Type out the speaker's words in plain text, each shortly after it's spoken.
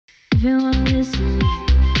If you wanna listen,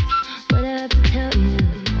 what I have to tell you.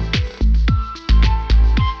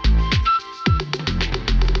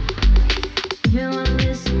 If you wanna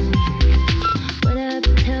listen, what I have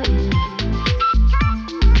to tell you.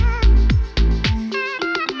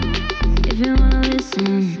 If you wanna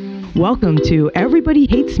listen. Welcome to Everybody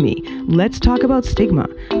Hates Me. Let's talk about stigma,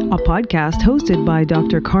 a podcast hosted by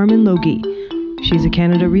Dr. Carmen Logie. She's a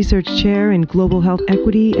Canada Research Chair in Global Health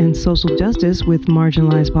Equity and Social Justice with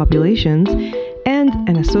Marginalized Populations and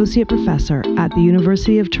an Associate Professor at the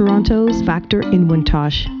University of Toronto's Factor in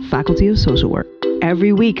Wintosh Faculty of Social Work.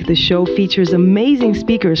 Every week, the show features amazing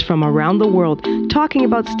speakers from around the world talking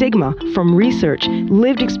about stigma from research,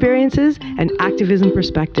 lived experiences, and activism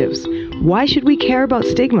perspectives. Why should we care about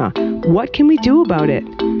stigma? What can we do about it?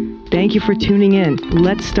 Thank you for tuning in.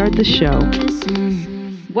 Let's start the show.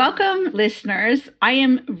 Welcome, listeners. I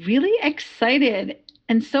am really excited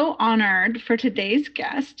and so honored for today's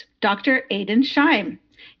guest, Dr. Aidan Shime.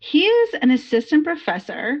 He is an assistant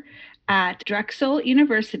professor at Drexel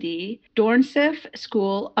University, Dornsiff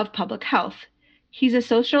School of Public Health. He's a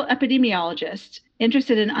social epidemiologist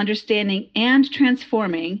interested in understanding and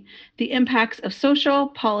transforming the impacts of social,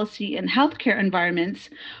 policy, and healthcare environments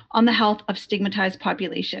on the health of stigmatized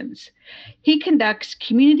populations. He conducts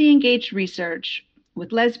community-engaged research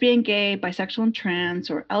with lesbian, gay, bisexual, and trans,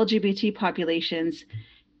 or LGBT populations,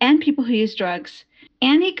 and people who use drugs.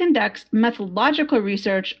 And he conducts methodological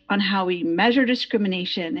research on how we measure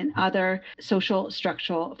discrimination and other social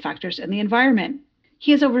structural factors in the environment.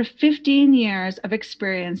 He has over 15 years of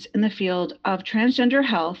experience in the field of transgender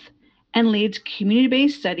health and leads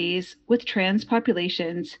community-based studies with trans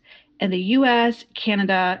populations in the US,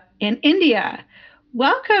 Canada, and India.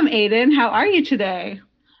 Welcome, Aidan. How are you today?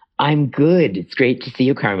 I'm good. It's great to see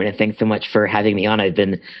you, Carmen, and thanks so much for having me on. I've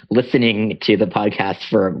been listening to the podcast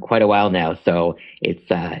for quite a while now, so it's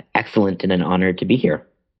excellent and an honor to be here.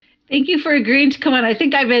 Thank you for agreeing to come on. I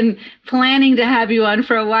think I've been planning to have you on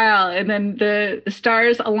for a while, and then the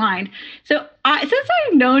stars aligned. So since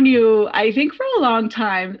I've known you, I think for a long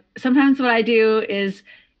time, sometimes what I do is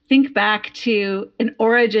think back to an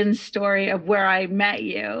origin story of where I met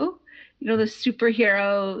you. You know, the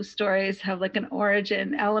superhero stories have like an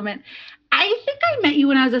origin element. I think I met you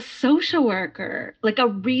when I was a social worker, like a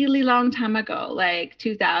really long time ago, like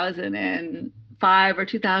 2005 or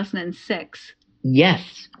 2006.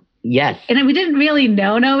 Yes. And we didn't really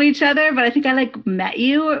know each other, but I think I like met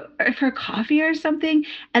you for coffee or something.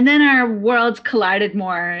 And then our worlds collided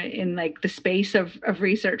more in like the space of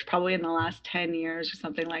research, probably in the last 10 years or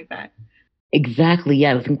something like that. Exactly.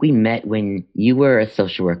 Yeah, I think we met when you were a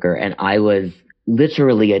social worker and I was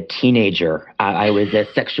literally a teenager. I was a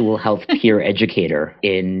sexual health peer educator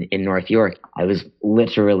in North York. I was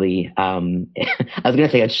literally, I was going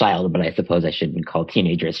to say a child, but I suppose I shouldn't call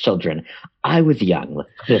teenagers children. I was young, let's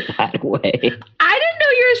put it that way. I didn't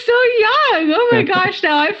know you were so young. Oh my gosh,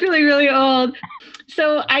 now I'm feeling really old.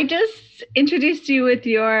 So I just introduced you with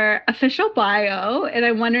your official bio, and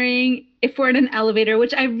I'm wondering if we're in an elevator,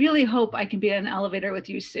 which I really hope I can be in an elevator with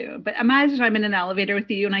you soon. But imagine I'm in an elevator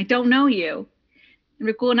with you and I don't know you. And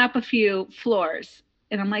we're going up a few floors.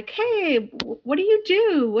 And I'm like, hey, what do you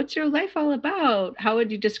do? What's your life all about? How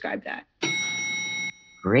would you describe that?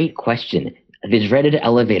 Great question. The dreaded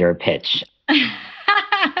elevator pitch.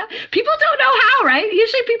 People don't know how, right?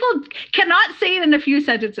 Usually people cannot say it in a few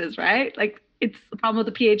sentences, right? Like it's the problem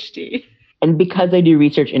with a PhD. And because I do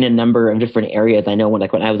research in a number of different areas, I know when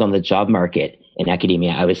I was on the job market in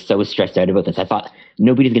academia, I was so stressed out about this. I thought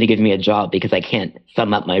nobody's going to give me a job because I can't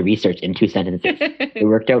sum up my research in 2 sentences. It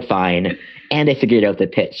worked out fine. And I figured out the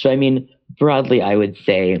pitch. So, I mean, broadly, I would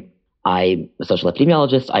say I'm a social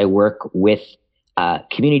epidemiologist. I work with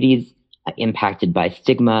communities impacted by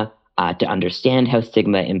stigma to understand how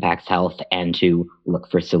stigma impacts health and to look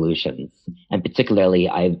for solutions. And particularly,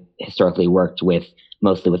 I've historically worked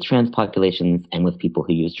mostly with trans populations and with people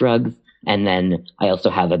who use drugs. And then I also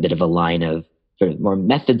have a bit of a line of sort of more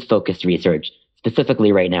methods-focused research,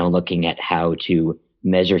 specifically right now looking at how to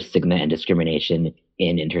measure stigma and discrimination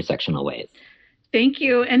in intersectional ways. Thank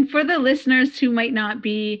you. And for the listeners who might not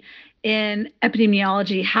be in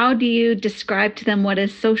epidemiology, how do you describe to them what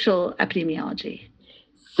is social epidemiology?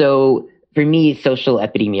 So for me, social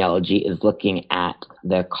epidemiology is looking at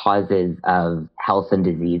the causes of health and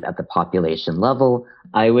disease at the population level.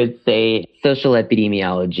 I would say social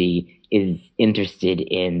epidemiology is interested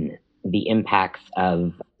in the impacts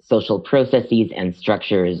of social processes and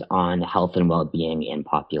structures on health and well-being in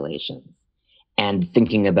populations. And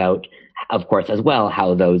thinking about, of course, as well,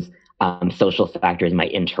 how those social factors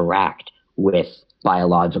might interact with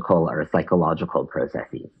biological or psychological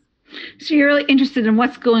processes. So you're really interested in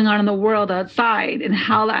what's going on in the world outside and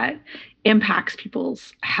how that impacts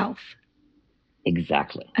people's health.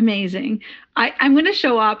 Exactly. Amazing. I'm going to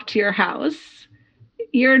show up to your house.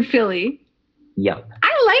 You're in Philly. Yep.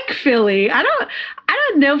 I like Philly. I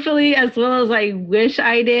don't know Philly as well as I wish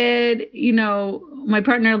I did. You know, my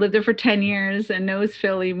partner lived there for 10 years and knows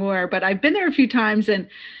Philly more, but I've been there a few times and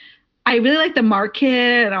I really like the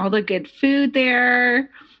market and all the good food there.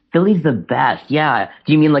 Philly's the best. Yeah.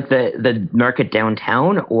 Do you mean like the market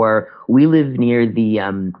downtown, or we live near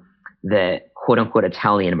the quote unquote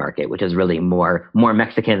Italian market, which is really more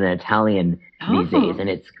Mexican than Italian these days, and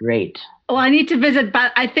it's great. Well, I need to visit,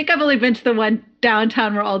 but I think I've only been to the one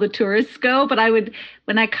downtown where all the tourists go. But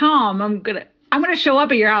when I come, I'm gonna show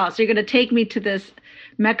up at your house. You're gonna take me to this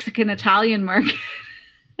Mexican Italian market.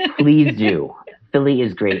 Please do. Philly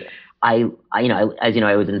is great. I as you know,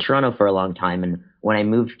 I was in Toronto for a long time, and when I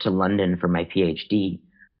moved to London for my PhD,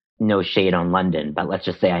 no shade on London, but let's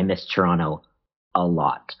just say I miss Toronto a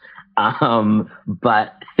lot.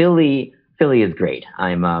 But Philly is great.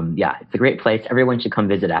 It's a great place. Everyone should come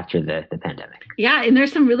visit after the pandemic. Yeah, and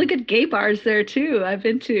there's some really good gay bars there too. I've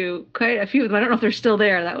been to quite a few of them. I don't know if they're still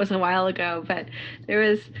there. That was a while ago, but there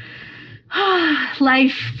was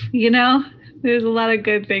life, you know. There's a lot of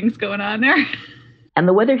good things going on there. And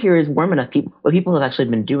the weather here is warm enough. What people have actually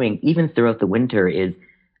been doing, even throughout the winter, is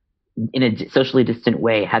in a socially distant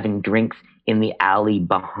way, having drinks in the alley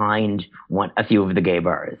behind a few of the gay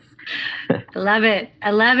bars. I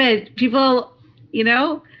love it. People, you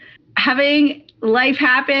know, having life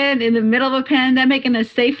happen in the middle of a pandemic in a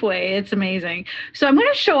safe way. It's amazing. So I'm going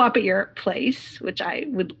to show up at your place, which I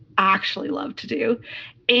would actually love to do,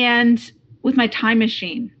 and with my time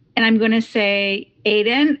machine. And I'm going to say,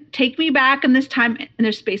 Aiden, take me back in this time, and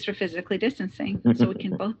there's space for physically distancing, so we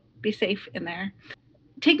can both be safe in there.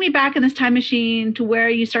 Take me back in this time machine to where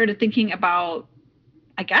you started thinking about,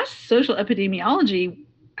 I guess, social epidemiology,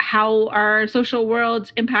 how our social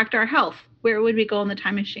worlds impact our health. Where would we go in the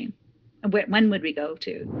time machine? And when would we go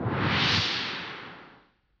to?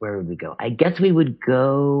 Where would we go? I guess we would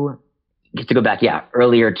go, just to go back,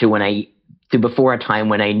 earlier to before a time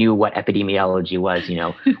when I knew what epidemiology was. You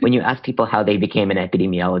know, when you ask people how they became an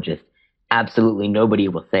epidemiologist, absolutely nobody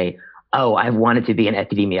will say, oh, I've wanted to be an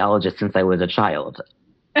epidemiologist since I was a child.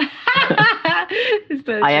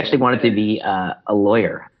 I actually wanted to be a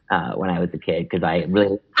lawyer when I was a kid because I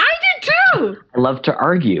did too. I love to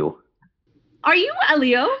argue. Are you a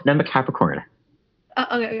Leo? No, I'm a Capricorn.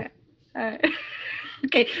 Okay. All right.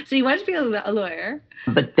 Okay, so you wanted to be a lawyer.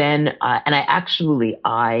 But then, when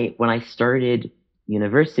I started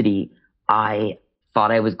university, I thought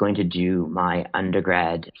I was going to do my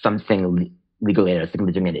undergrad something legal-related. I was thinking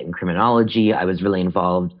of doing it in criminology. I was really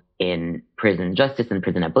involved in prison justice and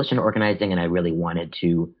prison abolition organizing, and I really wanted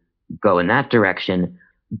to go in that direction.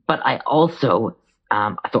 But I also,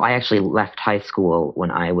 so I actually left high school when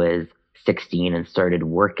I was 16 and started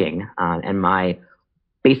working. And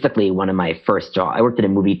basically one of my first jobs, I worked at a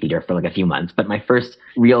movie theater for like a few months, but my first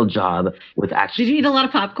real job was actually... Did you eat a lot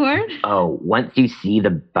of popcorn? Oh, once you see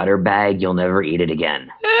the butter bag, you'll never eat it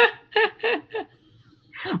again.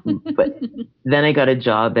 But then I got a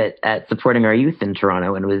job at supporting our youth in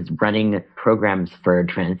Toronto and was running programs for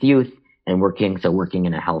trans youth and working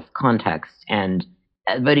in a health context. And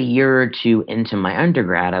about a year or two into my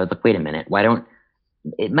undergrad, I was like, wait a minute,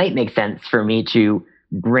 it might make sense for me to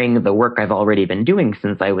bring the work I've already been doing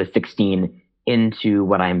since I was 16 into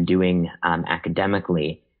what I'm doing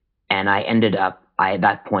academically. And I at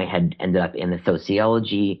that point had ended up in the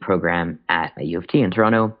sociology program at U of T in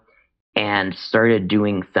Toronto and started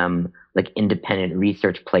doing some like independent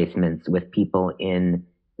research placements with people in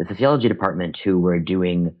the sociology department who were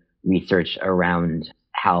doing research around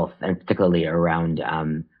health and particularly around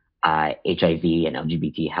HIV and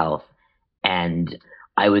LGBT health. And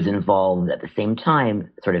I was involved at the same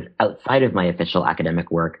time, sort of outside of my official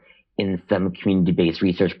academic work, in some community-based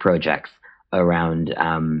research projects around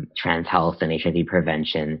trans health and HIV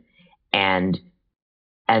prevention. And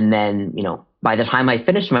then, by the time I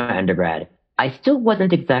finished my undergrad, I still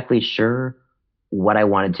wasn't exactly sure what I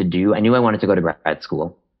wanted to do. I knew I wanted to go to grad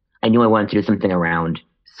school. I knew I wanted to do something around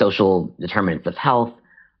social determinants of health,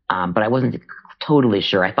 but I wasn't totally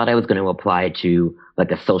sure. I thought I was going to apply to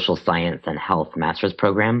like a social science and health master's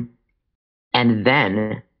program. And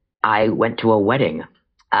then I went to a wedding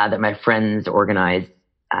that my friends organized.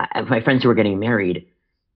 My friends who were getting married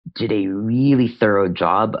did a really thorough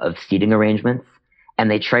job of seating arrangements, and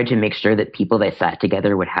they tried to make sure that people that sat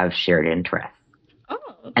together would have shared interests.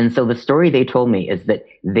 Oh. And so the story they told me is that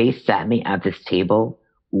they sat me at this table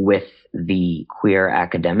with the queer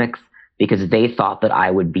academics because they thought that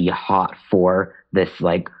I would be hot for this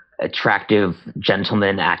like attractive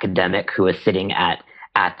gentleman academic who was sitting at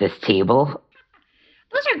this table.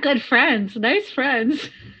 Those are good friends. Nice friends.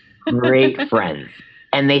 Great friends.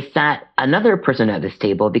 And they sat another person at this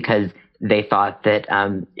table because they thought that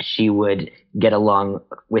she would get along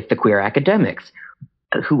with the queer academics,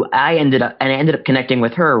 who I ended up connecting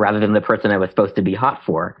with her rather than the person I was supposed to be hot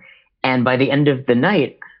for. And by the end of the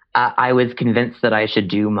night, I was convinced that I should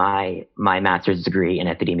do my master's degree in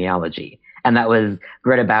epidemiology. And that was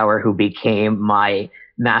Greta Bauer, who became my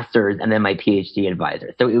master's and then my PhD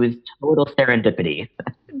advisor. So it was total serendipity.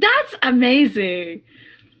 That's amazing.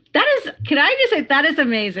 Can I just say, that is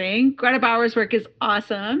amazing. Greta Bauer's work is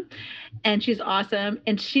awesome. And she's awesome.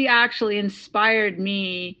 And she actually inspired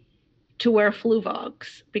me to wear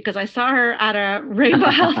Fluvox because I saw her at a Rainbow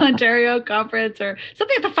Health Ontario conference or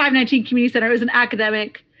something at the 519 Community Center. It was an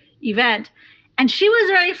academic event. And she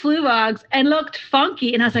was wearing Fluvox and looked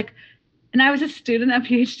funky. And I was like, and I was a student, a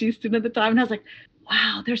PhD student at the time. And I was like,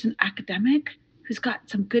 wow, there's an academic who's got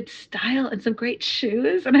some good style and some great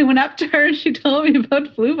shoes. And I went up to her and she told me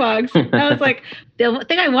about Fluvox. And I was like, the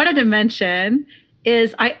thing I wanted to mention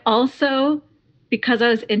is I also, because I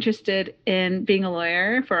was interested in being a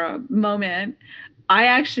lawyer for a moment, I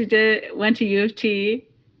actually went to U of T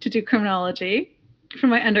to do criminology for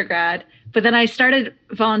my undergrad. But then I started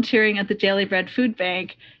volunteering at the Daily Bread Food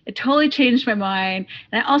Bank. It totally changed my mind.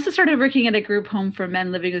 And I also started working at a group home for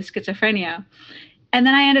men living with schizophrenia. And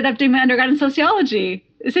then I ended up doing my undergrad in sociology.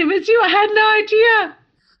 Same as you. I had no idea.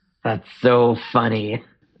 That's so funny.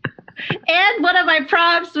 And one of my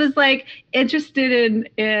profs was like interested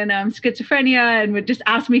in schizophrenia and would just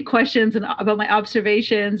ask me questions about my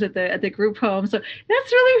observations at the group home. So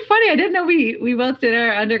that's really funny. I didn't know we both did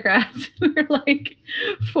our undergrads. We were like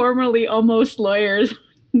formerly almost lawyers,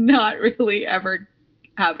 not really ever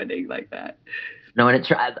happening like that. No, and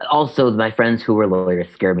also my friends who were lawyers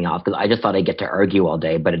scared me off because I just thought I'd get to argue all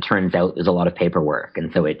day, but it turns out there's a lot of paperwork.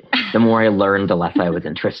 And so the more I learned, the less I was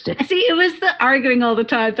interested. See, it was the arguing all the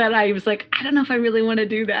time that I was like, I don't know if I really want to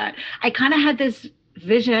do that. I kind of had this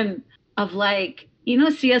vision of like,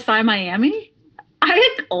 CSI Miami? I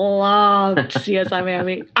loved CSI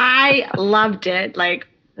Miami. I loved it. Like,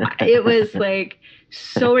 it was like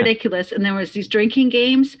so ridiculous. And there was these drinking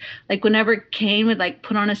games, like whenever Kane would like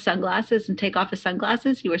put on his sunglasses and take off his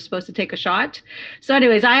sunglasses, you were supposed to take a shot. So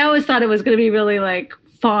anyways, I always thought it was going to be really like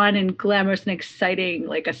fun and glamorous and exciting,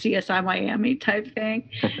 like a CSI Miami type thing.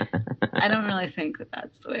 I don't really think that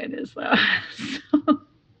that's the way it is though. So.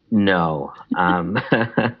 No.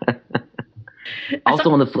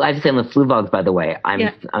 Also, I have to say on the Fluvox, by the way,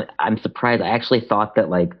 I'm surprised. I actually thought that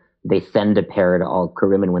like they send a pair to all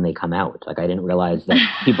queer women when they come out. Like I didn't realize that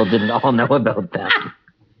people didn't all know about them.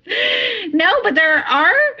 No, but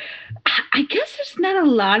I guess there's not a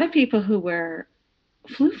lot of people who wear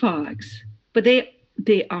Fluvox, but they're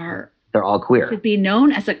all queer. Could be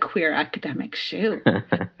known as a queer academic shoe.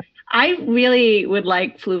 I really would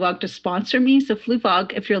like Fluvox to sponsor me. So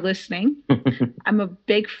Fluvox, if you're listening, I'm a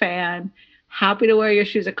big fan. Happy to wear your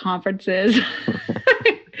shoes at conferences.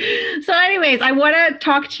 So anyways, I want to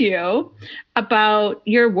talk to you about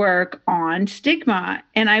your work on stigma.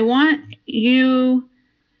 And I want you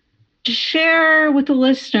to share with the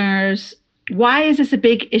listeners, why is this a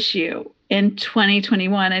big issue in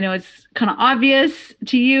 2021? I know it's kind of obvious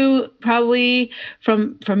to you probably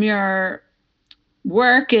from your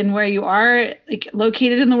work and where you are like,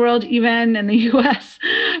 located in the world, even in the US.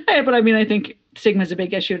 But I mean, I think stigma is a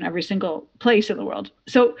big issue in every single place in the world.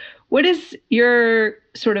 So what is your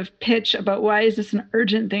sort of pitch about why is this an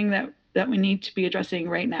urgent thing that we need to be addressing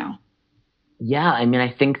right now? Yeah, I mean, I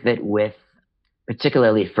think that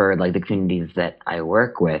particularly for like the communities that I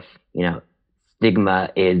work with,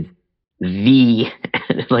 stigma is the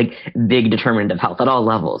like big determinant of health at all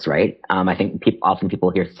levels, right? I think often people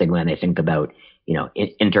hear stigma and they think about,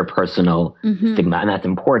 interpersonal stigma, and that's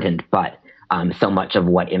important, but so much of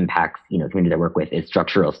what impacts, communities I work with is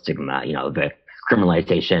structural stigma, the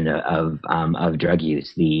criminalization of drug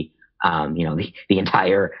use, the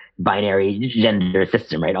entire binary gender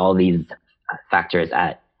system, right? All these factors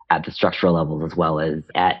at the structural levels as well as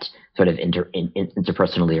at sort of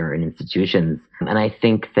interpersonally or in institutions. And I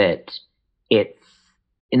think that it's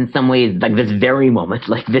in some ways like this very moment,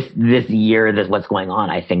 like this year, what's going on.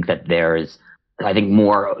 I think that there's,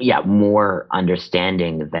 more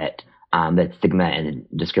understanding that that stigma and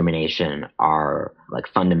discrimination are like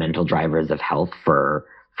fundamental drivers of health for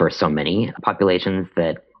so many populations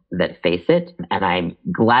that face it. And I'm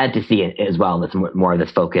glad to see it as well. There's more of this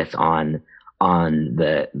focus on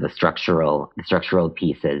the structural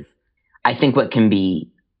pieces. I think what can be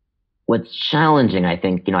what's challenging, I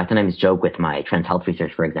think, I sometimes joke with my trans health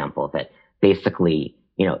research, for example, that basically,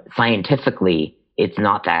 scientifically, it's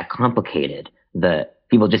not that complicated. The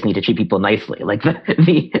people just need to treat people nicely. Like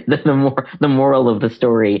the moral of the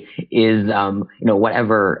story is,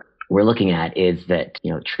 whatever we're looking at is that,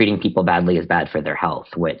 treating people badly is bad for their health,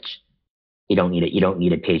 which you don't need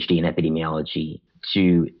a PhD in epidemiology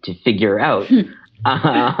to figure out.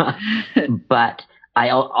 But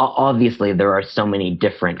obviously there are so many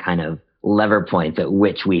different kind of lever points at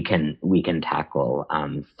which we can tackle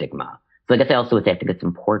stigma. So I guess I also would say I think it's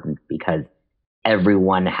important because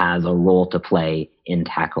everyone has a role to play in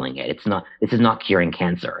tackling it. This is not curing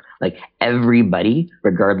cancer. Like everybody,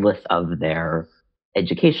 regardless of their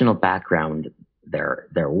educational background, their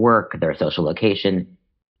work, their social location,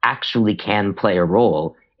 actually can play a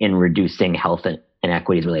role in reducing health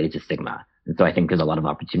inequities related to stigma. And so I think there's a lot of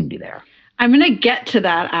opportunity there. I'm going to get to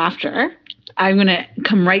that after. I'm going to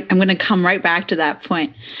come right back to that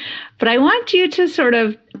point. But I want you to sort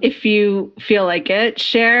of, if you feel like it,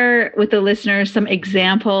 share with the listeners some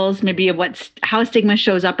examples maybe of how stigma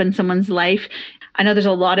shows up in someone's life. I know there's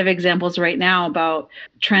a lot of examples right now about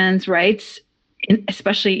trans rights,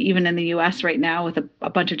 especially even in the US right now with a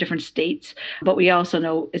bunch of different states. But we also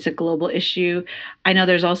know it's a global issue. I know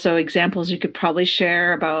there's also examples you could probably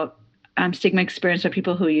share about stigma experienced by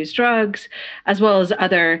people who use drugs, as well as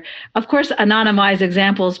other, of course, anonymized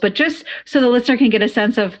examples, but just so the listener can get a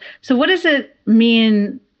sense of, so what does it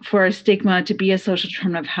mean for a stigma to be a social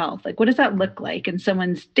determinant of health? Like, what does that look like in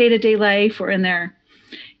someone's day-to-day life or in their,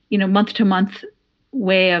 month-to-month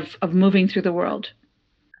way of moving through the world?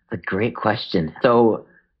 A great question. So,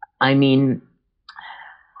 I mean,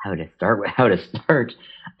 how to start?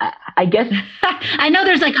 I guess I know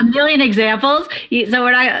there's like a million examples, so you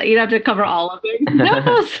don't have to cover all of it.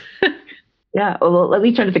 Examples. Yeah. Well, let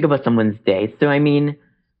me try to think about someone's day. So, I mean,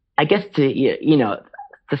 I guess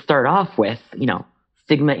to start off with,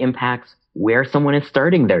 stigma impacts where someone is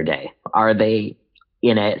starting their day. Are they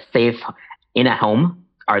in a home?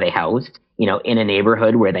 Are they housed, in a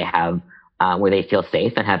neighborhood where they have, where they feel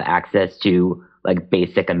safe and have access to like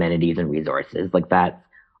basic amenities and resources? Like that's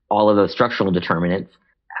all of those structural determinants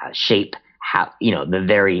shape how, the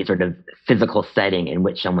very sort of physical setting in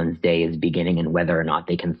which someone's day is beginning and whether or not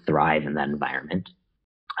they can thrive in that environment.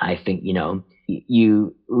 I think,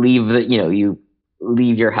 you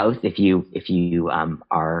leave your house if you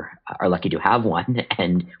are lucky to have one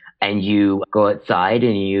and you go outside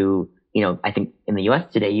and I think in the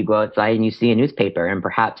US today, you go outside and you see a newspaper and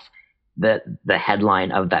perhaps the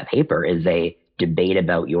headline of that paper is a debate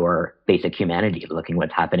about your basic humanity, looking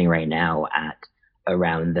what's happening right now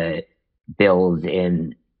around the bills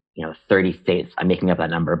in 30 states. I'm making up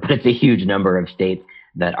that number, but it's a huge number of states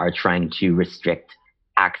that are trying to restrict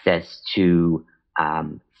access to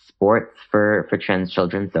sports for trans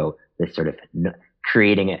children. So this sort of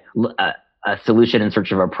creating a solution in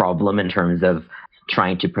search of a problem in terms of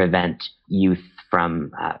trying to prevent youth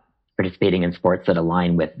from participating in sports that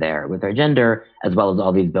align with their gender, as well as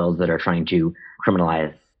all these bills that are trying to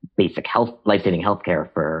criminalize basic life-saving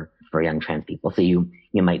healthcare for young trans people. So you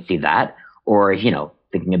might see that, or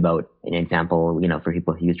thinking about an example, for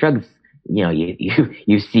people who use drugs,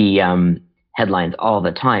 you see headlines all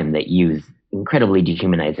the time that use incredibly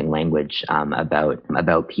dehumanizing language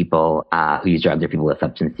about people who use drugs or people with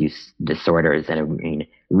substance use disorders. And I mean,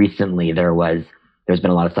 recently there's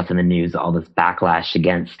been a lot of stuff in the news, all this backlash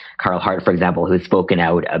against Carl Hart, for example, who's spoken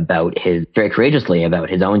out very courageously about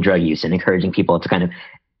his own drug use and encouraging people to kind of,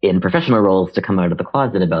 in professional roles, to come out of the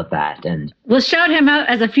closet about that. And we'll shout him out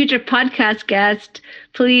as a future podcast guest.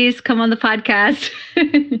 Please come on the podcast.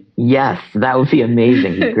 Yes, that would be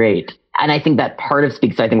amazing. He's great. And I think that part of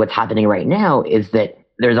Speak. So I think what's happening right now is that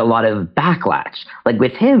there's a lot of backlash. Like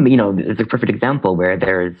with him, it's a perfect example where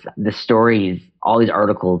there's the stories, all these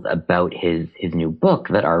articles about his new book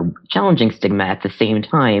that are challenging stigma. At the same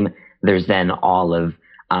time, there's then all of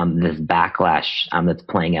this backlash that's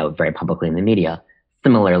playing out very publicly in the media.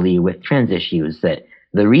 Similarly with trans issues, that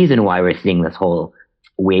the reason why we're seeing this whole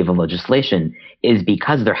wave of legislation is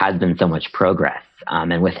because there has been so much progress.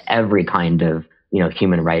 And with every kind of,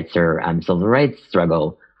 human rights or civil rights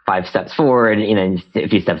struggle, 5 steps forward, a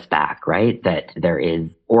few steps back, right? That there is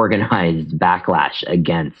organized backlash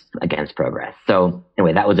against progress. So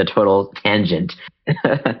anyway, that was a total tangent.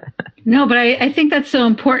 No, but I think that's so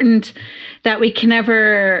important that we can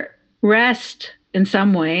never rest in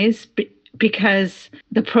some ways because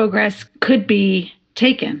the progress could be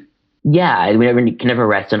taken. Yeah, we can never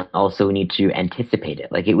rest, and also we need to anticipate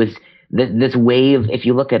it. Like it was this wave. If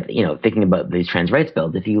you look at, thinking about these trans rights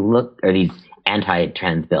bills, or these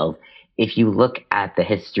anti-trans bills, if you look at the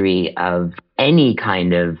history of any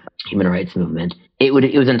kind of human rights movement, it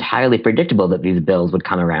was entirely predictable that these bills would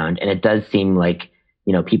come around. And it does seem like,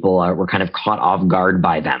 people were kind of caught off guard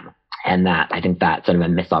by them. And I think that's sort of a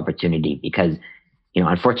missed opportunity because,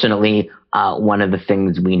 unfortunately, one of the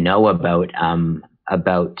things we know about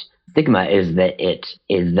stigma is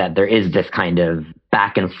that there is this kind of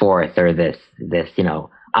back and forth or this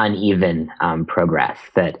uneven progress,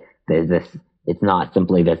 that there's this, it's not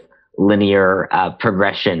simply this linear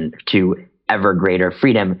progression to ever greater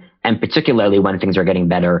freedom. And particularly when things are getting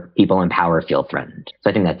better, people in power feel threatened. So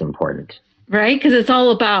I think that's important. Right? Because it's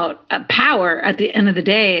all about power at the end of the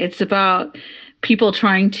day. It's about people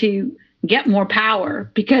trying to get more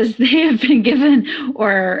power because they have been given,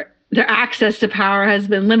 or their access to power has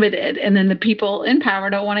been limited. And then the people in power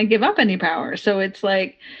don't want to give up any power. So it's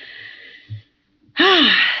like,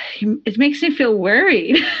 it makes me feel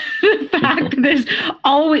worried. The fact that there's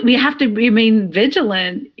always, we have to remain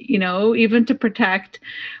vigilant, even to protect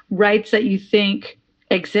rights that you think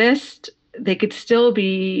exist. They could still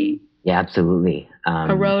be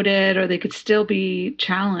eroded, or they could still be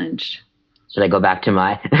challenged. Should I go back to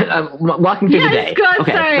my walking through the day?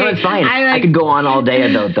 Okay, sorry. No, it's fine. I could go on all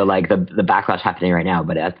day about the backlash happening right now,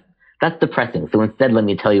 but that's depressing. So instead, let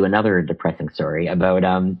me tell you another depressing story about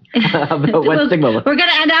what stigma looks. We're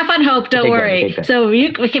gonna end up on hope. Don't worry. So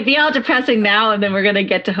we can be all depressing now, and then we're gonna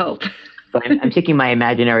get to hope. So I'm taking my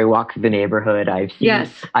imaginary walk through the neighborhood. I've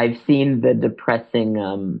seen the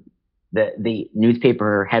depressing the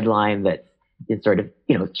newspaper headline that is sort of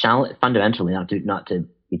fundamentally not to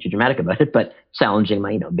be too dramatic about it, but challenging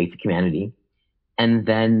my basic humanity. And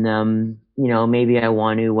then maybe I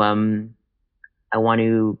want to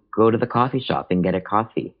go to the coffee shop and get a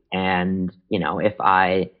coffee. And if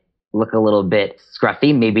I look a little bit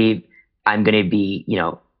scruffy, maybe I'm going to be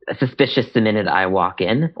suspicious the minute I walk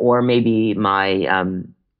in, or maybe my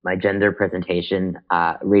gender presentation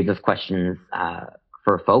raises questions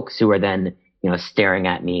for folks who are then, staring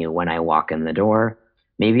at me when I walk in the door.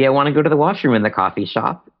 Maybe I want to go to the washroom in the coffee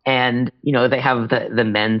shop, and, they have the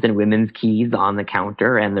men's and women's keys on the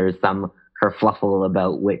counter, and there's some kerfluffle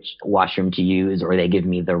about which washroom to use, or they give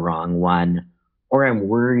me the wrong one, or I'm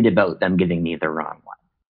worried about them giving me the wrong one.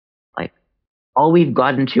 Like, all we've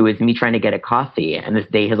gotten to is me trying to get a coffee, and this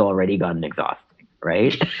day has already gotten exhausting,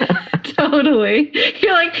 right? Totally.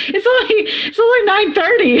 You're like, it's only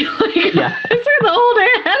 9:30. Like, yeah. It's the whole day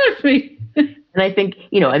ahead of me. And I think,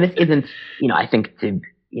 and this isn't, I think to,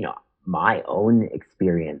 my own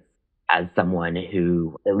experience as someone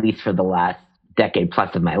who, at least for the last decade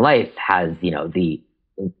plus of my life, has, the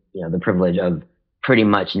privilege of pretty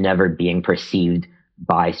much never being perceived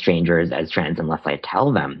by strangers as trans unless I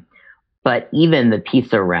tell them. But even the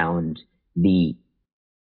piece around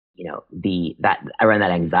around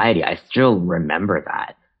that anxiety, I still remember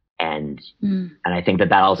that. And I think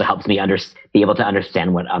that also helps me be able to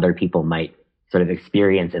understand what other people might sort of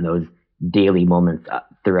experience in those daily moments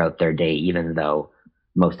throughout their day, even though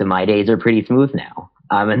most of my days are pretty smooth now.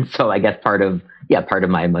 And so I guess part of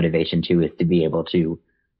my motivation too is to be able to,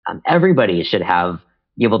 everybody should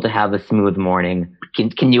be able to have a smooth morning.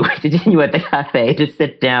 Can you continue at the cafe to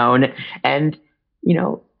sit down and,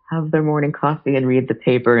 have their morning coffee and read the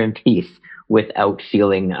paper in peace without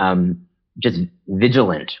feeling just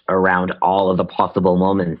vigilant around all of the possible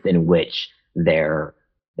moments in which their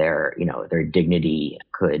dignity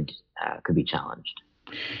could be challenged.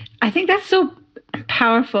 I think that's so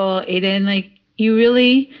powerful, Aidan. Like, you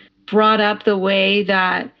really brought up the way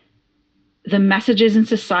that the messages in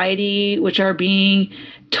society, which are being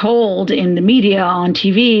told in the media, on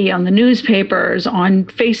TV, on the newspapers, on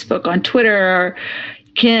Facebook, on Twitter,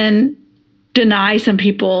 can deny some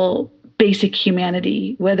people basic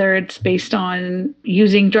humanity, whether it's based on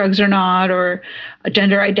using drugs or not, or a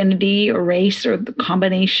gender identity or race, or the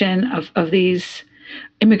combination of these,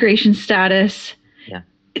 immigration status,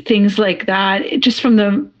 things like that. Just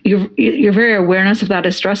from your very awareness of that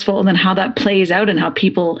is stressful, and then how that plays out and how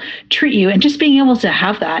people treat you, and just being able to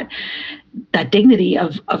have that dignity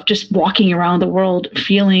of just walking around the world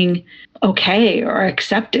feeling okay or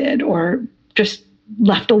accepted, or just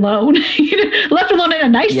left alone, left alone in a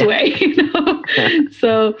nice way,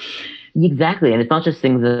 So exactly. And it's not just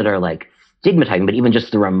things that are like stigmatizing, but even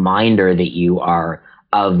just the reminder that you are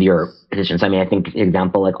of your position. So I mean, I think, for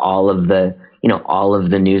example, like all of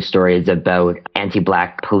the news stories about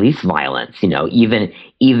anti-Black police violence, even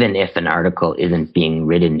if an article isn't being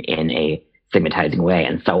written in a stigmatizing way,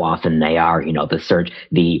 and so often they are,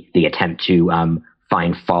 the attempt to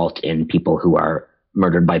find fault in people who are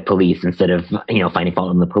murdered by police instead of, finding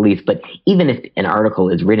fault in the police. But even if an article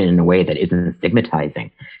is written in a way that isn't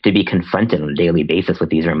stigmatizing, to be confronted on a daily basis with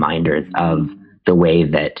these reminders of the way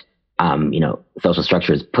that, social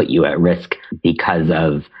structures put you at risk because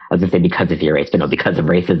of, I was going to say because of your race, but no, because of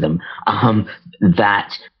racism,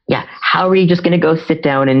 how are you just going to go sit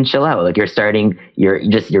down and chill out? Like, you're starting your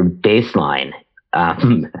baseline,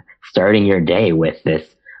 starting your day with this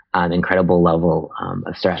incredible level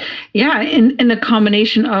of stress. Yeah, in the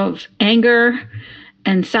combination of anger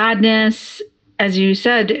and sadness, as you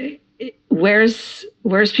said, wears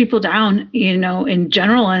people down, in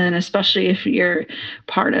general, and especially if you're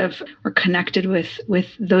part of or connected with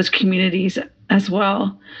those communities as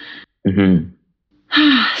well. Mm-hmm.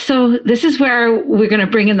 So this is where we're going to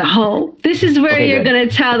bring in the hope. This is where you're going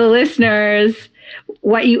to tell the listeners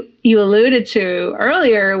what you alluded to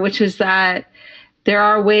earlier, which is that there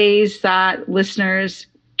are ways that listeners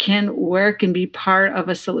can work and be part of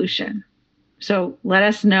a solution. So let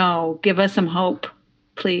us know. Give us some hope,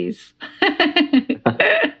 please.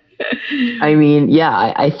 I mean,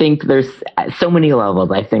 I think there's so many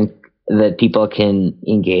levels I think that people can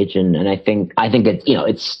engage in. And I think it's,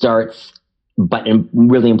 it starts, but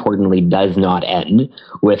really importantly, does not end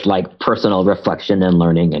with like personal reflection and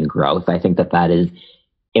learning and growth. I think that is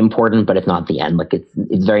important, but it's not the end. Like,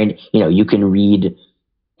 it's very, you can read.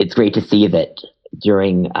 It's great to see that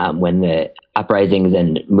during when the uprisings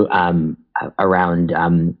and around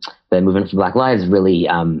the movement for Black Lives really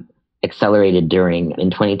accelerated in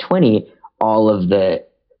 2020, all of the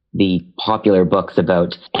popular books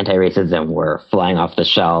about anti-racism were flying off the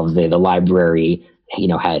shelves. The library,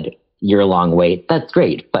 had year-long wait. That's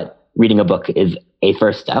great, but reading a book is a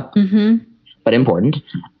first step, but important.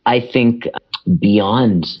 I think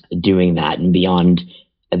beyond doing that and beyond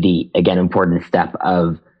the, again, important step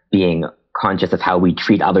of being conscious of how we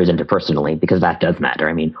treat others interpersonally, because that does matter.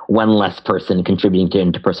 I mean, one less person contributing to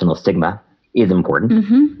interpersonal stigma is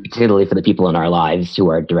important, particularly for the people in our lives who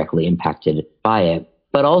are directly impacted by it.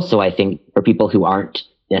 But also, I think for people who aren't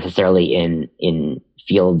necessarily in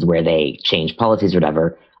fields where they change policies or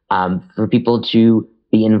whatever, for people to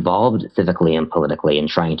be involved civically and politically in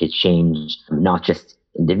trying to change not just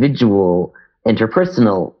individual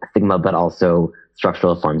interpersonal stigma, but also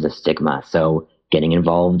structural forms of stigma. So getting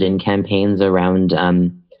involved in campaigns around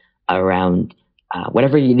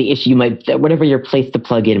whatever the issue whatever your place to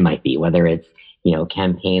plug in might be, whether it's,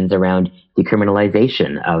 campaigns around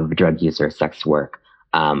decriminalization of drug use or sex work,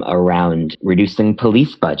 around reducing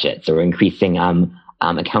police budgets or increasing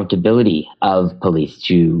accountability of police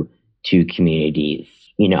to communities.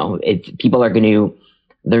 People are going to,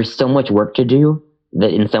 there's so much work to do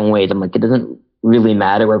that in some ways I'm like, it doesn't really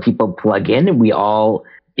matter where people plug in.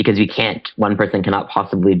 Because one person cannot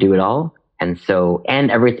possibly do it all. And so,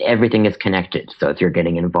 everything is connected. So if you're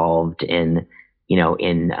getting involved in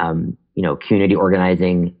community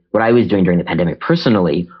organizing, what I was doing during the pandemic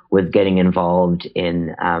personally was getting involved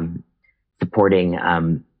in supporting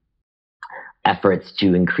efforts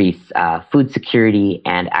to increase food security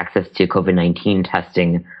and access to COVID-19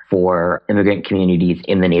 testing for immigrant communities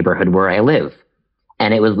in the neighborhood where I live.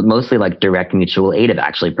 And it was mostly like direct mutual aid of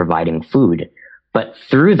actually providing food. But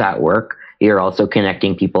through that work, you're also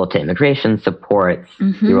connecting people to immigration supports.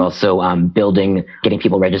 You're also getting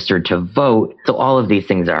people registered to vote. So all of these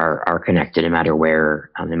things are connected no matter where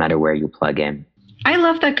you plug in. I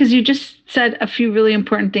love that, because you just said a few really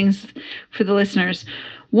important things for the listeners.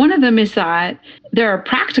 One of them is that there are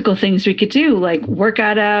practical things we could do, like work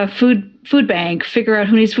at a food bank, figure out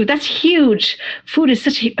who needs food. That's huge. Food is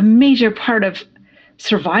such a major part of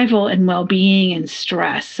survival and well-being and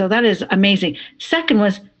stress. So that is amazing. Second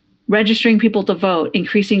was registering people to vote,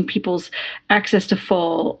 increasing people's access to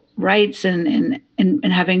full rights and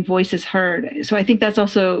having voices heard. So I think that's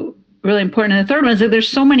also really important. And the third one is that there's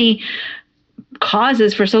so many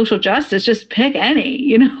causes for social justice. Just pick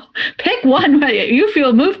any, pick one that you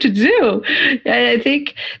feel moved to do. I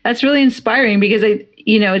think that's really inspiring, because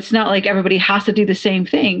it's not like everybody has to do the same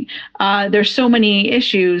thing. There's so many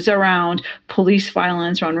issues around police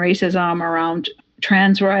violence, around racism, around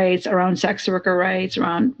trans rights, around sex worker rights,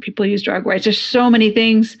 around people who use drug rights. There's so many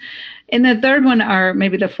things. And the third one, or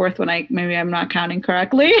maybe the fourth one, maybe I'm not counting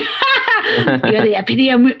correctly. You're the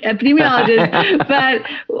epidemiologist. But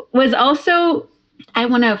was also, I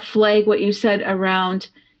want to flag what you said around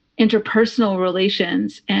interpersonal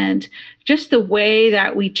relations and just the way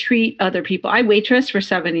that we treat other people. I waitress for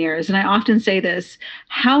 7 years, and I often say this: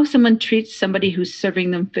 how someone treats somebody who's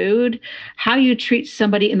serving them food, how you treat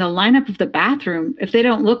somebody in the lineup of the bathroom. If they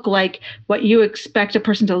don't look like what you expect a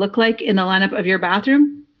person to look like in the lineup of your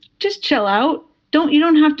bathroom, just chill out. you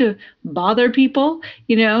don't have to bother people,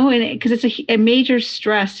 and because it's a major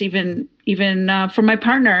stress, even for my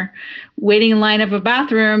partner, waiting in line of a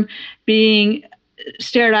bathroom, being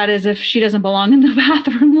stared at as if she doesn't belong in the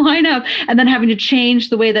bathroom lineup, and then having to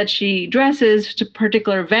change the way that she dresses to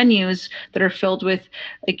particular venues that are filled with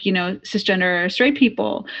cisgender or straight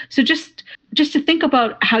people. So just to think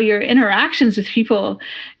about how your interactions with people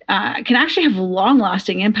can actually have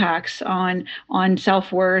long-lasting impacts on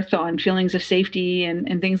self-worth, on feelings of safety,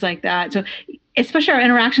 and things like that. So especially our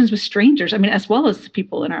interactions with strangers, as well as the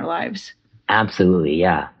people in our lives. Absolutely,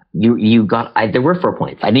 yeah. There were 4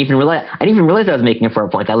 points. I didn't even realize I was making 4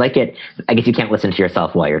 points. I like it. I guess you can't listen to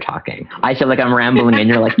yourself while you're talking. I feel like I'm rambling and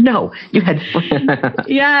you're like, no, you had 4.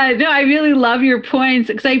 Yeah, no, I really love your points,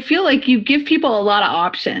 because I feel like you give people a lot of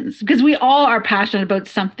options, because we all are passionate about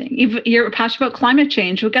something. If you're passionate about climate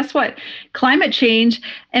change, well, guess what?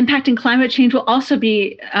 Impacting climate change will also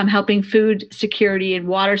be helping food security and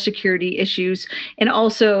water security issues, and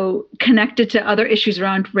also connected to other issues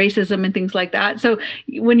around racism and things like that. So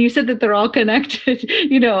when you said that they're all connected,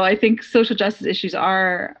 I think social justice issues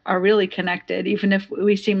are really connected, even if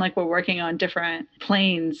we seem like we're working on different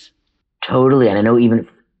planes. Totally. And I know, even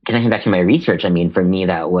connecting back to my research, for me,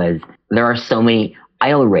 there are so many.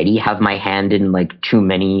 I already have my hand in too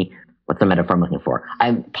many. What's the metaphor I'm looking for?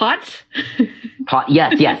 Pots?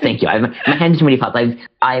 Yes. Thank you. I have my hand in too many pots.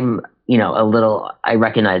 I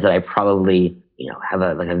recognize that I probably, have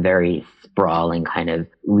a very sprawling kind of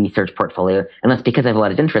research portfolio, and that's because I have a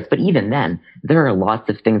lot of interest. But even then, there are lots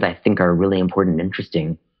of things I think are really important and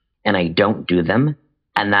interesting, and I don't do them,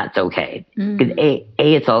 and that's okay. Because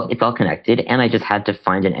it's all connected, and I just had to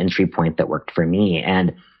find an entry point that worked for me.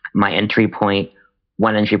 And one entry point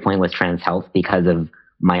was trans health, because of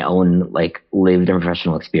my own lived and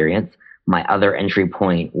professional experience. My other entry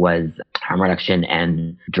point was harm reduction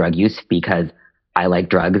and drug use, because I like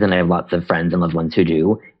drugs and I have lots of friends and loved ones who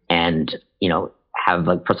do, and have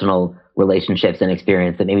personal relationships and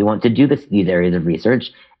experience that made me want to do these areas of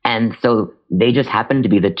research. And so they just happened to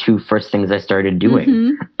be the 2 first things I started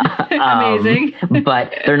doing. Amazing.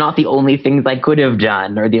 But they're not the only things I could have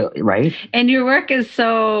done, right? And your work is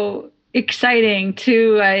so exciting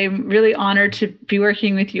too. I'm really honored to be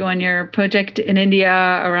working with you on your project in India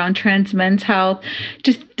around trans men's health,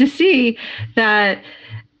 just to see that.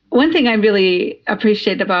 One thing I really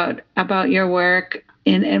appreciate about your work,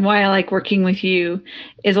 and why I like working with you,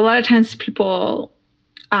 is a lot of times people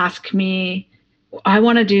ask me, I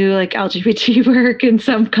want to do LGBT work in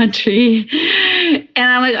some country.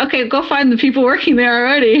 And I'm like, okay, go find the people working there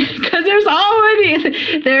already, because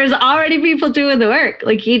there's already people doing the work.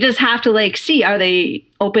 You just have to see, are they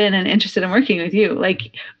open and interested in working with you?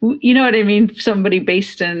 You know what I mean? Somebody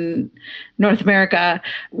based in North America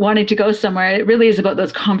wanting to go somewhere. It really is about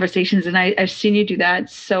those conversations. And I've seen you do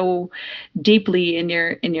that so deeply in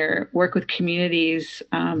your work with communities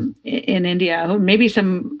in India. Maybe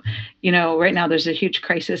right now there's a huge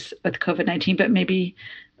crisis with COVID-19, but maybe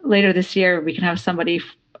later this year we can have somebody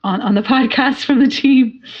on the podcast from the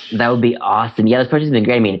team. That would be awesome. Yeah, this project has been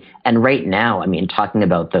great. And right now, talking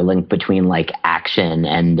about the link between action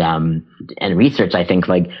and research, I think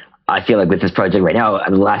I feel like with this project right now,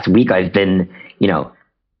 the last week I've been,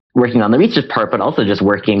 working on the research part, but also just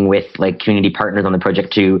working with community partners on the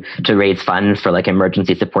project to raise funds for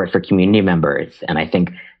emergency support for community members. And I think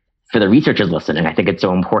for the researchers listening, I think it's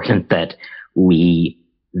so important that we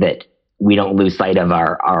don't lose sight of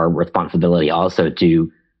our responsibility also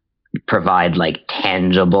to provide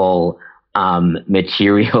tangible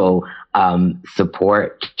material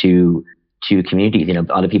support to communities. A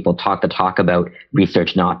lot of people talk about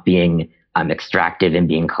research not being extractive and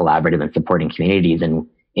being collaborative and supporting communities. And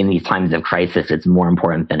in these times of crisis, it's more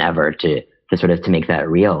important than ever to make that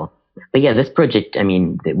real. But yeah, this project,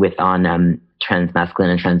 on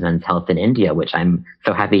transmasculine and trans men's health in India, which I'm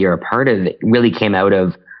so happy you're a part of, it really came out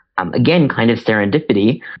of, again, kind of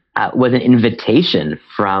serendipity, was an invitation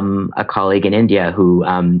from a colleague in India who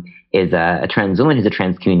is a trans woman who's a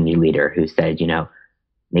trans community leader, who said,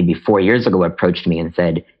 maybe 4 years ago approached me and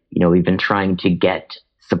said, we've been trying to get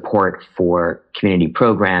support for community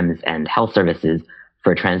programs and health services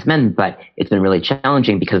for trans men, but it's been really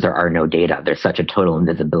challenging because there are no data. There's such a total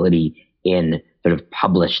invisibility in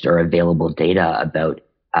published or available data about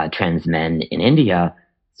trans men in India.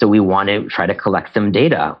 So we want to try to collect some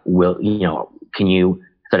data. Can you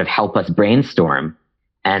help us brainstorm?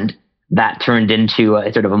 And that turned into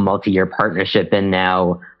a multi-year partnership, and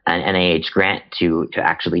now an NIH grant to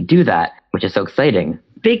actually do that, which is so exciting.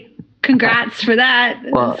 Big congrats for that.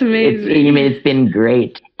 Well, that's amazing. It's been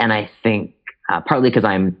great. And I think partly because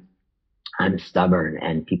I'm I'm stubborn,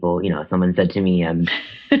 and people, someone said to me,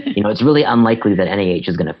 it's really unlikely that NIH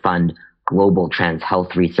is going to fund global trans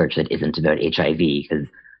health research that isn't about HIV, because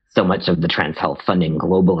so much of the trans health funding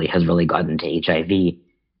globally has really gotten to HIV.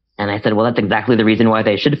 And I said, well, that's exactly the reason why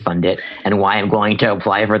they should fund it and why I'm going to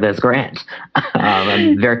apply for this grant.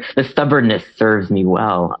 The stubbornness serves me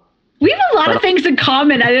well. We have a lot of things in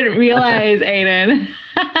common. I didn't realize, Aiden.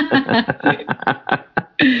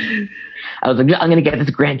 I was like, I'm going to get this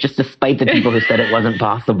grant just despite the people who said it wasn't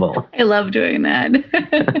possible. I love doing that.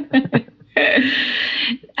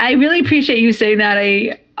 I really appreciate you saying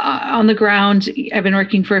that. On the ground, I've been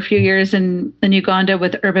working for a few years in Uganda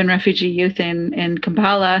with urban refugee youth in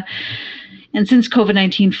Kampala. And since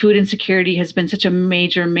COVID-19, food insecurity has been such a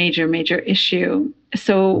major, major, major issue.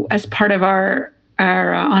 So as part of our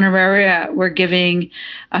honoraria, we're giving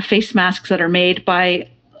face masks that are made by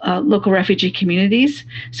local refugee communities.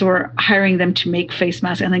 So we're hiring them to make face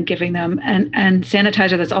masks and then giving them and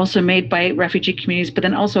sanitizer that's also made by refugee communities, but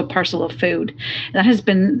then also a parcel of food. And that has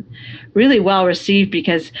been really well received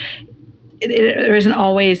because there isn't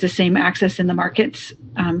always the same access in the markets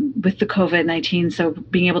with the COVID-19. So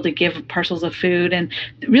being able to give parcels of food and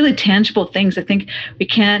really tangible things, I think we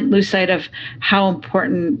can't lose sight of how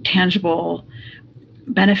important tangible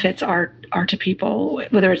benefits are to people,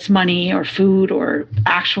 whether it's money or food or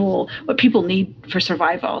actual what people need for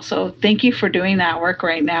survival. So thank you for doing that work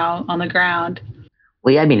right now on the ground.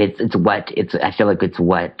 Well, yeah, I mean, I feel like it's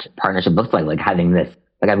what partnership looks like having this.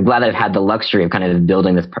 Like, I'm glad I've had the luxury of kind of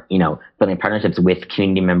building this, building partnerships with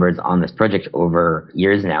community members on this project over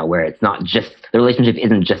years now, where it's not just, the relationship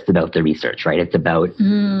isn't just about the research, right? It's about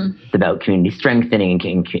community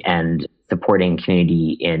strengthening and supporting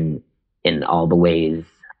community in all the ways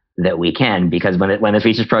that we can, because when this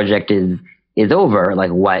research project is over,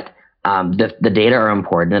 the data are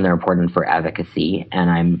important and they're important for advocacy.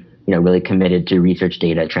 And I'm, really committed to research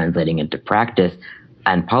data translating into practice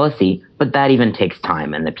and policy, but that even takes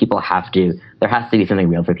time, and that there has to be something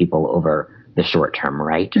real for people over the short term,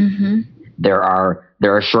 right? Mm-hmm. There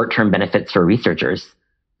are short-term benefits for researchers.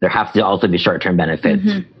 There have to also be short-term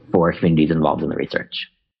benefits for communities involved in the research.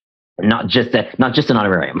 Not just an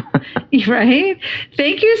honorarium. Right.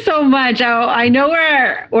 Thank you so much. I know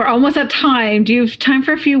we're almost at time. Do you have time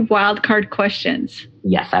for a few wildcard questions?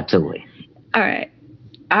 Yes, absolutely. All right.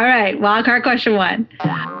 Wildcard question 1.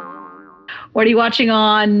 What are you watching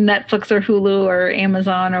on Netflix or Hulu or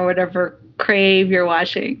Amazon or whatever Crave you're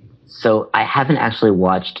watching? So I haven't actually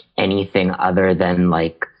watched anything other than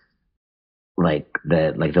like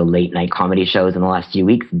the late night comedy shows in the last few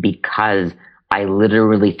weeks, because I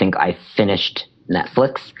literally think I finished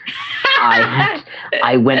Netflix.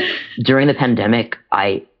 I went during the pandemic.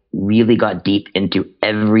 I really got deep into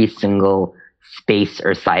every single space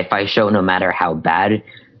or sci-fi show, no matter how bad.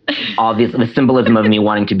 Obviously, the symbolism of me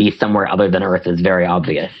wanting to be somewhere other than Earth is very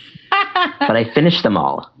obvious. But I finished them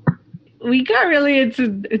all. We got really into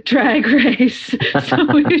Drag Race, so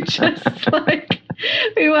we just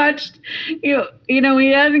we watched,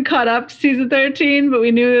 we hadn't caught up to season 13, but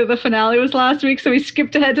we knew that the finale was last week, so we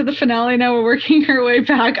skipped ahead to the finale. Now we're working our way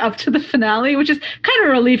back up to the finale, which is kind of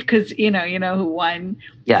a relief because you know who won.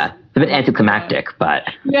 Yeah, it's a bit anticlimactic, but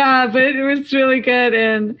yeah, but it was really good,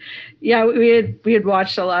 and yeah, we had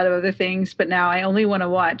watched a lot of other things, but now I only want to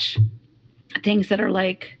watch things that are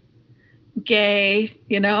like gay,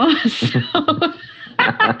 so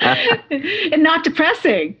and not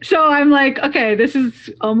depressing. So I'm like, okay, this is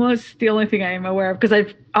almost the only thing I am aware of, because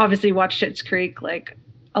I've obviously watched Schitt's Creek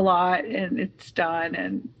a lot, and it's done,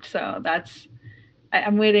 and so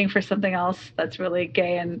I'm waiting for something else that's really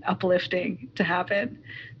gay and uplifting to happen.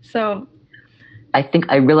 So I think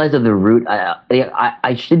I realized that the root,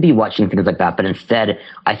 I should be watching things like that, but instead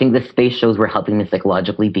I think the space shows were helping me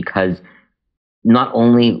psychologically, because not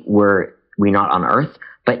only were we not on Earth,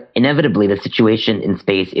 but inevitably the situation in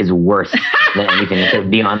space is worse than anything that could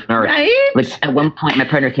be on Earth. Right? Like, at one point my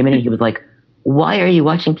partner came in and he was like, why are you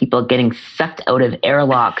watching people getting sucked out of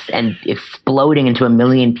airlocks and exploding into a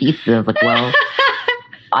million pieces? And I was like, well,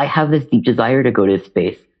 I have this deep desire to go to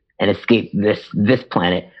space and escape this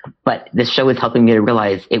planet, but this show is helping me to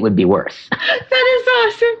realize it would be worse. That is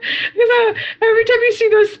awesome, because every time you see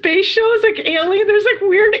those space shows, like Alien, there's like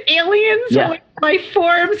weird aliens, yeah, or like life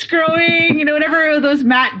forms growing, whatever those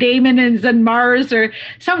Matt Damon and on Mars, or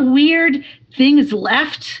some weird thing is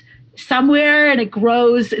left somewhere and it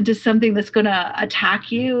grows into something that's going to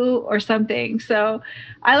attack you or something. So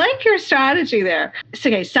I like your strategy there. So,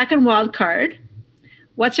 okay, second wild card.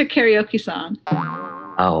 What's your karaoke song?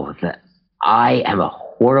 Oh, I am a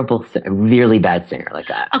horrible, really bad singer like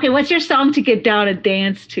that. Okay, what's your song to get down and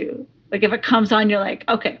dance to? Like if it comes on, you're like,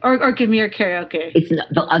 okay, or give me your karaoke. It's not,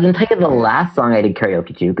 I'm gonna tell you the last song I did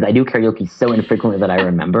karaoke to, because I do karaoke so infrequently that I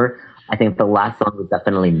remember. I think the last song was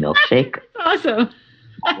definitely Milkshake. Awesome.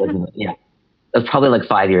 Yeah. It was probably like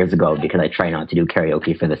 5 years ago, because I try not to do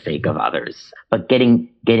karaoke for the sake of others. But getting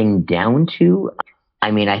down to,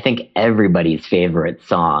 I mean, I think everybody's favorite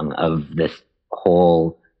song of this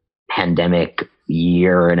whole pandemic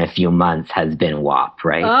year and a few months has been WAP,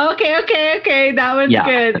 right? Oh, okay. That one's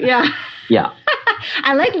good. Yeah. Yeah.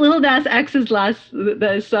 I like Lil Nas X's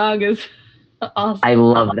the song is awesome. I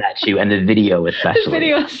love that too, and the video especially. The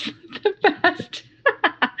video's the best.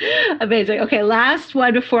 Amazing. Okay, last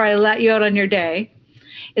one before I let you out on your day.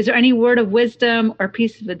 Is there any word of wisdom or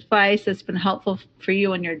piece of advice that's been helpful for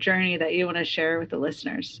you on your journey that you want to share with the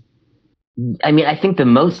listeners? I mean, I think the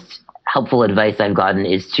most helpful advice I've gotten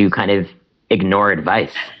is to kind of ignore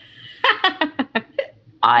advice.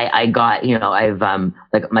 I got, I've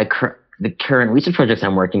the current research projects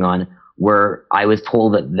I'm working on, where I was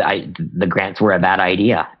told that the grants were a bad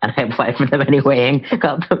idea, and I applied for them anyway and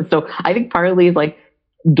got them. So I think partly is like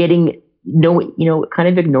kind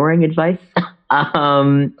of ignoring advice,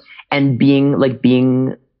 and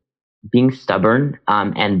being stubborn,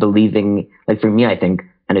 and believing, like for me, I think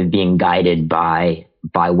kind of being guided by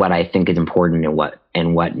what I think is important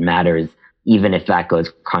and what matters, even if that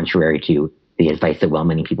goes contrary to the advice that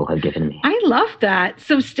many people have given me. I love that.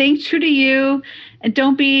 So staying true to you, and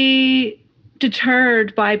don't be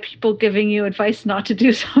deterred by people giving you advice not to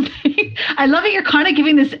do something. I love it. You're kind of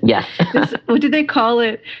giving this, yes. this, what do they call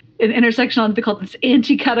it? In intersectional, they call this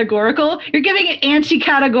anti-categorical. You're giving an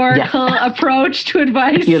anti-categorical approach to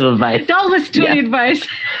advice. Advice. Don't listen to any advice.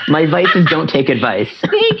 My advice is don't take advice.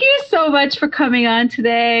 Thank you so much for coming on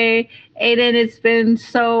today, Aidan. It's been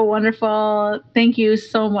so wonderful. Thank you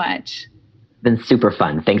so much. It's been super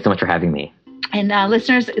fun. Thanks so much for having me. And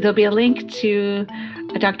listeners, there'll be a link to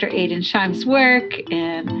Dr. Aidan Shime's work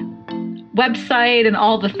and website and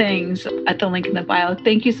all the things at the link in the bio.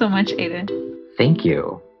 Thank you so much, Aidan. Thank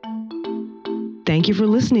you. Thank you for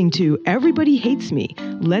listening to Everybody Hates Me.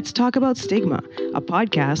 Let's Talk About Stigma, a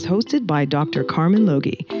podcast hosted by Dr. Carmen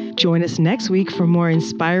Logie. Join us next week for more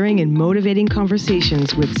inspiring and motivating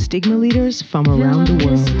conversations with stigma leaders from around the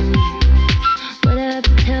world.